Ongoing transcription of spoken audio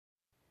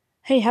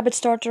Hey, habit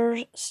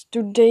starters.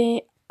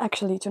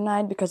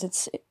 Tonight, because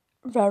it's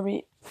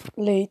very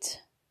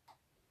late.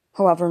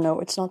 However, no,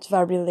 it's not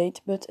very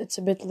late, but it's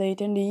a bit late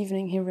in the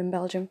evening here in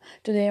Belgium.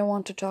 Today, I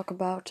want to talk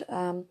about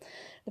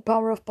the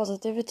power of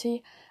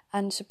positivity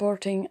and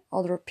supporting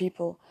other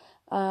people.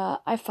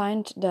 I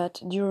find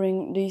that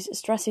during these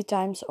stressy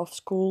times of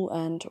school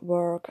and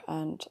work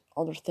and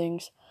other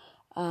things,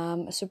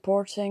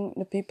 supporting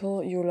the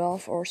people you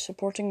love or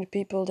supporting the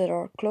people that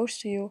are close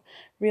to you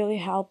really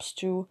helps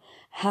to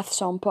have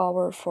some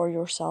power for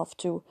yourself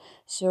too.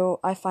 So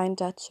I find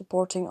that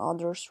supporting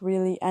others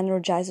really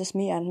energizes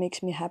me and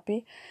makes me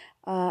happy.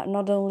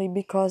 Not only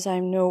because I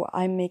know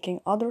I'm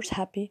making others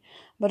happy,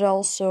 but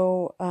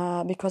also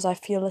because I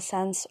feel a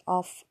sense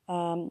of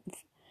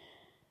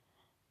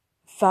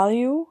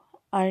value.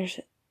 I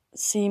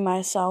see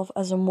myself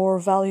as a more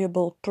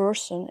valuable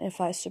person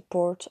if I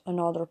support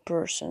another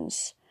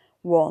person's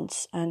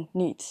wants and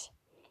needs.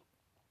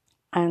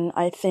 And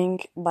I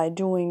think by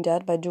doing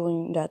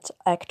that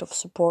act of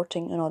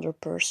supporting another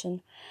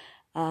person,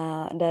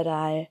 that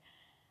I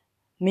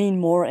mean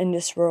more in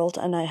this world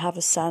and I have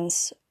a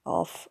sense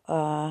of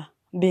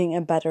being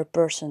a better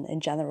person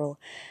in general.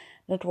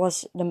 That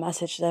was the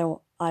message that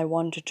I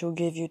wanted to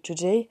give you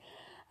today.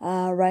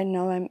 Right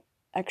now I'm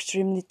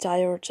extremely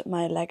tired,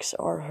 my legs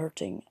are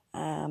hurting.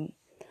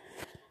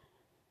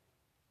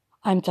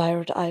 I'm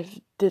tired. I've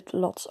did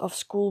lots of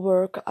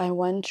schoolwork. I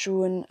went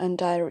through an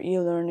entire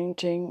e-learning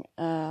thing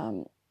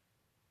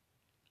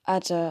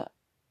at a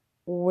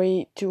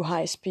way too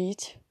high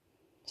speed.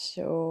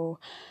 So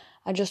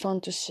I just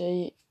want to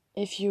say,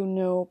 if you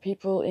know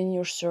people in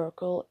your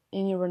circle,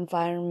 in your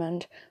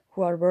environment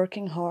who are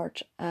working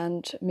hard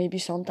and maybe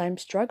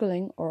sometimes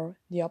struggling, or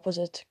the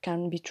opposite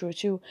can be true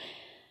too,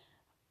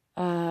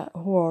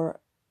 who are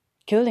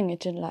killing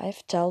it in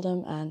life, tell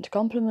them and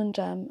compliment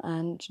them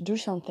and do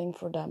something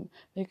for them,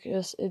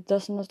 because it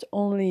does not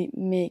only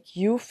make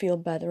you feel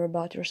better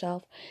about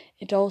yourself,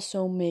 it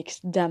also makes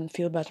them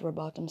feel better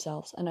about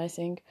themselves. And I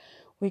think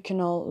we can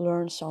all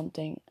learn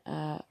something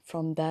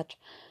from that.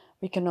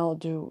 We can all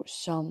do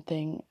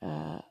something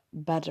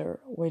better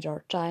with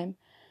our time.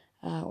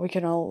 We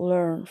can all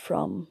learn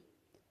from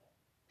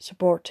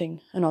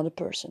supporting another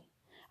person.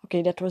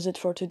 Okay, that was it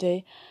for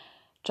today.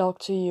 Talk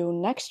to you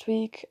next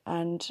week,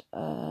 and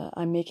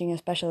I'm making a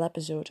special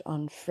episode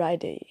on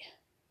Friday.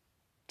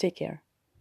 Take care.